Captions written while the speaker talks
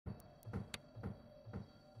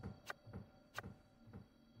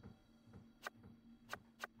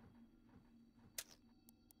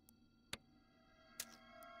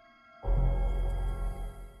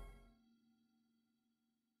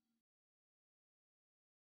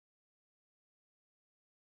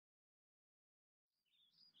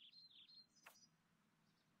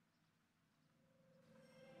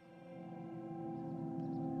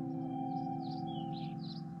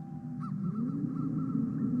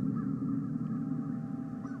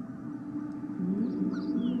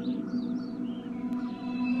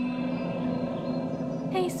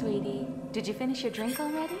Did you finish your drink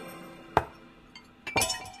already?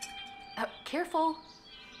 Careful.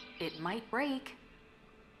 It might break.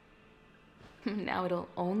 Now it'll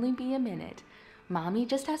only be a minute. Mommy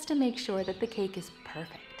just has to make sure that the cake is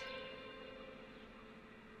perfect.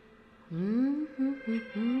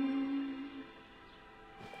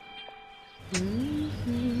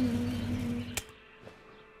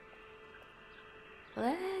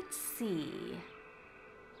 Let's see.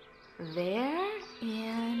 There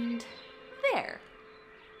and there.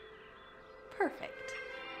 Perfect.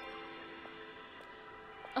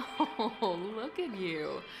 Oh, look at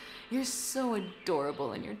you. You're so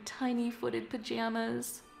adorable in your tiny footed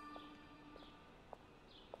pajamas.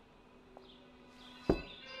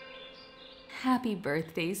 Happy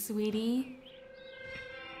birthday, sweetie.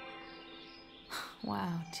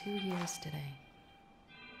 Wow, 2 years today.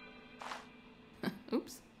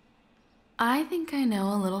 Oops. I think I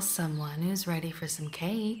know a little someone who's ready for some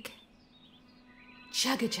cake.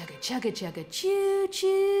 Chugga chugga chugga chugga choo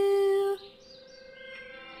choo.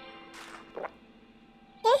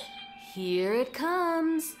 Here it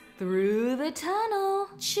comes through the tunnel.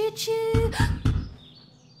 Choo choo.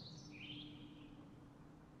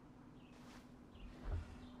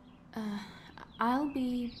 I'll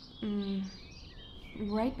be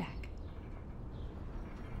right back.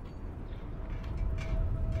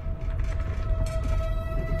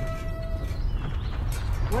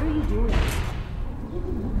 What are you doing?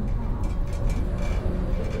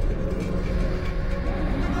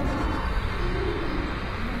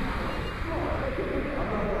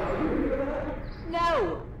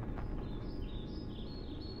 No!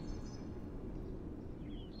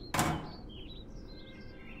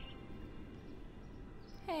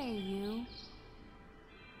 Hey, you.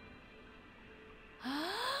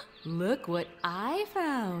 Look what I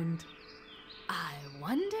found. I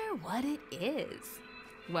wonder what it is.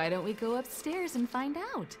 Why don't we go upstairs and find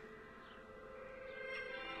out?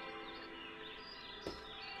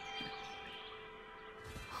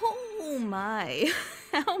 Oh my,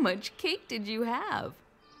 how much cake did you have?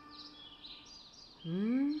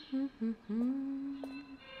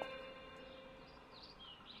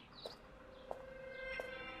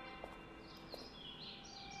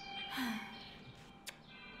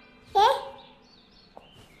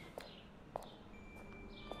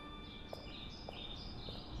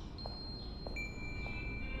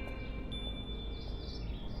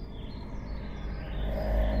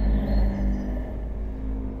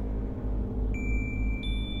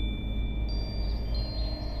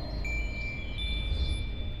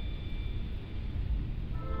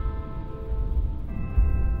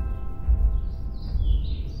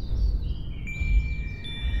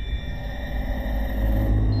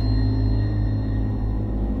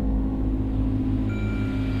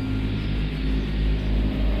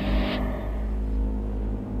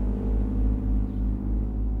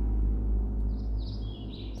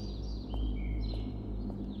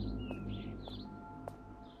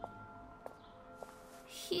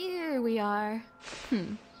 Here we are.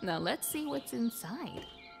 Now let's see what's inside.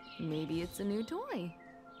 Maybe it's a new toy.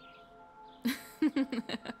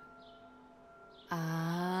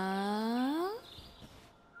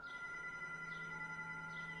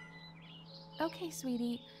 Okay,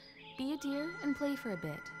 sweetie. Be a dear and play for a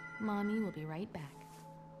bit. Mommy will be right back.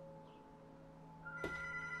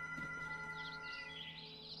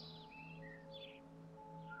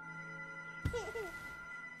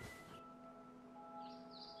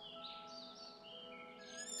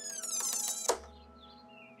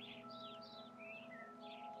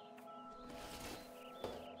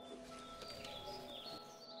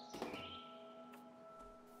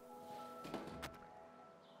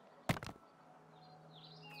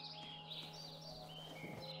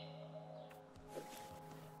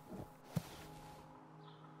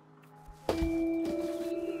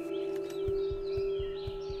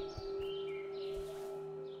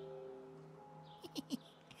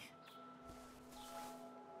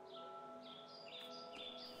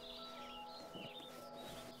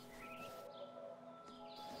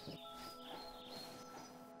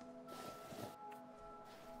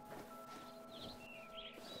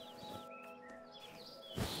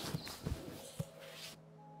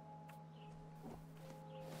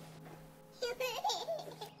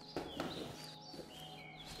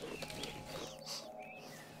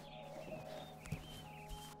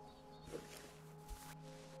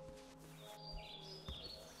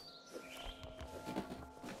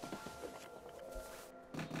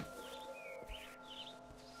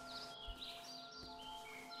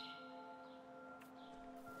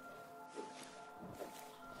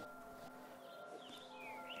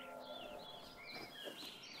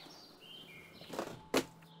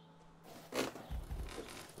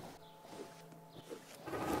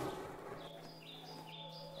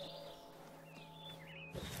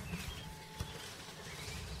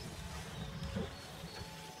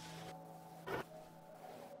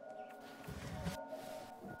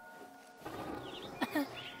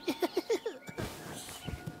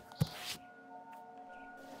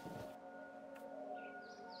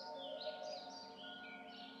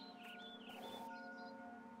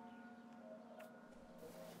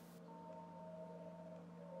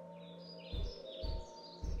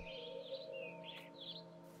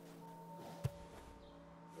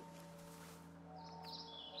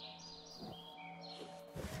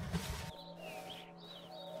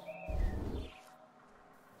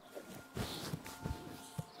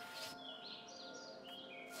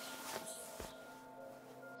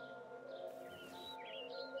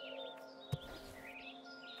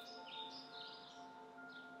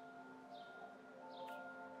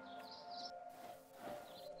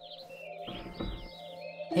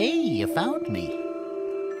 you found me.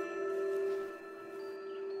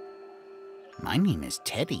 My name is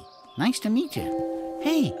Teddy. Nice to meet you.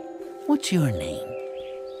 Hey, what's your name?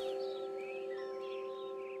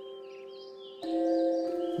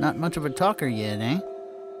 Not much of a talker yet, eh?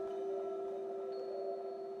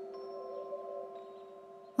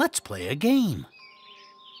 Let's play a game.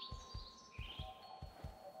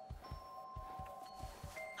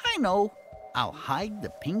 I know. I'll hide the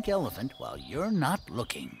pink elephant while you're not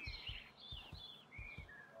looking.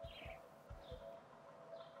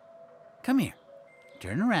 Come here.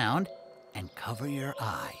 Turn around and cover your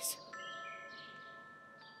eyes.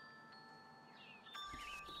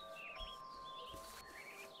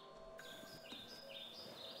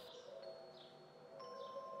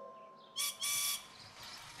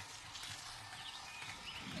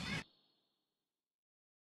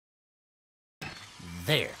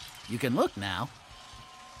 There. You can look now.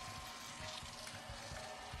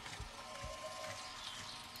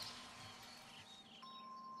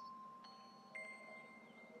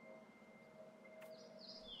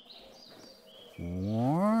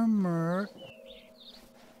 Warmer.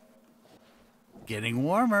 Getting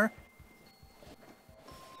warmer.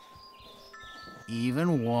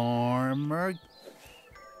 Even warmer.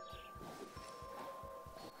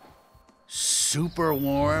 Super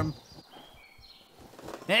warm.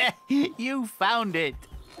 You found it.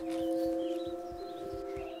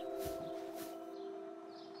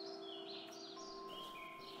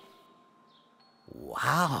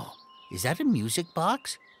 Wow. Is that a music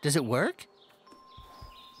box? Does it work?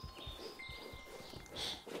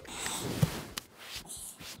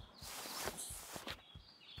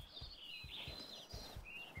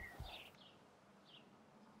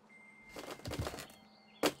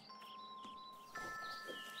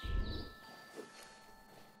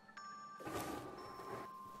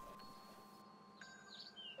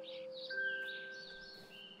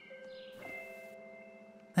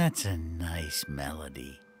 That's a nice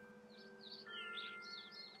melody.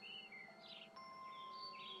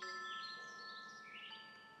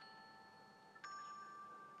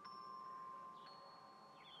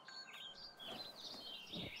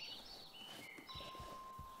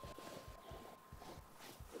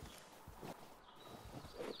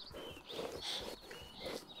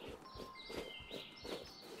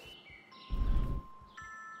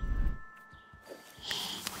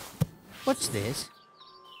 What's this?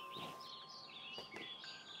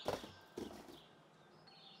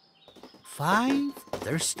 Five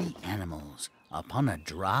thirsty animals upon a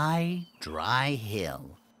dry, dry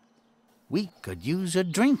hill. We could use a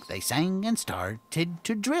drink, they sang and started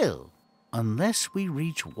to drill. Unless we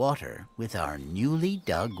reach water with our newly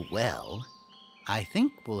dug well, I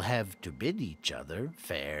think we'll have to bid each other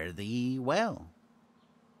fare thee well.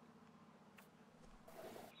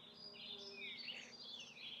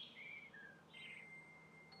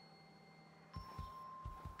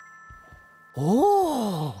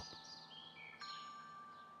 Oh!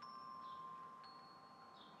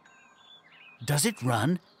 Does it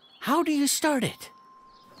run? How do you start it?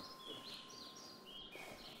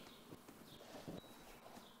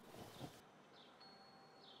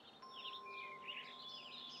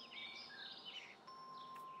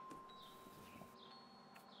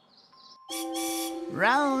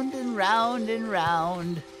 Round and round and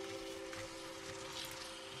round.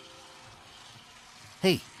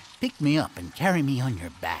 Hey, pick me up and carry me on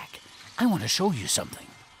your back. I want to show you something.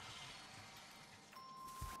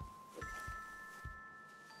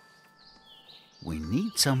 We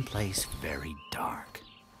need someplace very dark.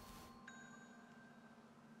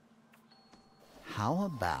 How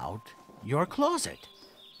about your closet?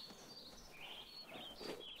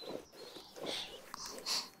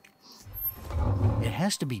 It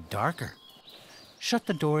has to be darker. Shut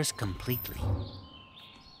the doors completely.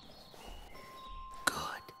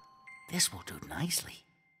 Good. This will do nicely.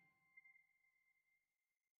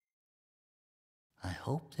 I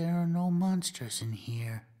hope there are no monsters in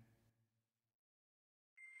here.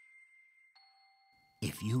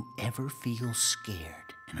 If you ever feel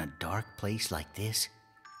scared in a dark place like this,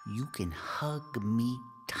 you can hug me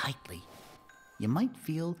tightly. You might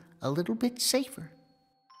feel a little bit safer.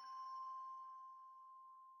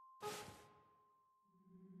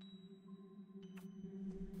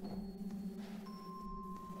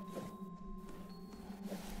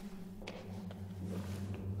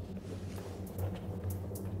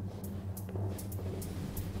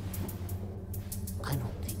 I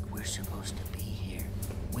don't think we're supposed to be here.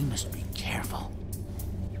 We must be careful.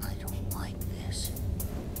 I don't like this.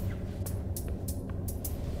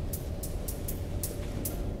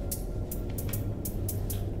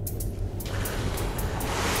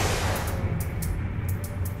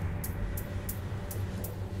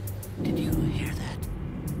 Did you hear that?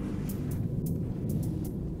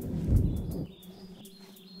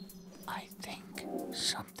 I think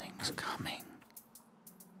something's coming.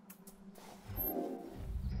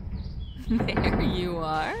 There you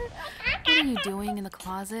are. What are you doing in the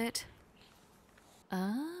closet?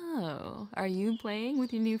 Oh, are you playing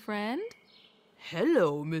with your new friend?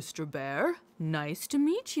 Hello, Mr. Bear. Nice to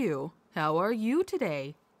meet you. How are you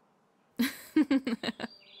today?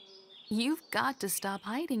 You've got to stop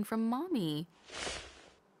hiding from Mommy.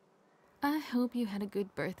 I hope you had a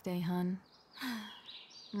good birthday, hon.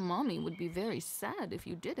 Mommy would be very sad if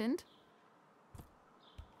you didn't.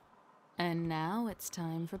 And now it's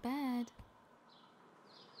time for bed.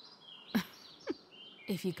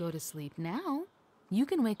 If you go to sleep now, you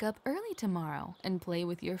can wake up early tomorrow and play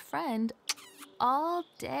with your friend all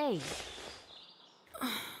day.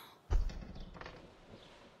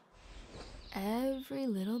 Every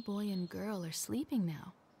little boy and girl are sleeping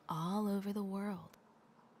now, all over the world.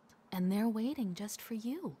 And they're waiting just for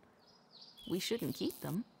you. We shouldn't keep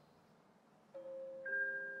them.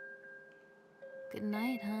 Good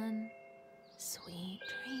night, hon. Sweet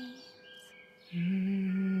dreams.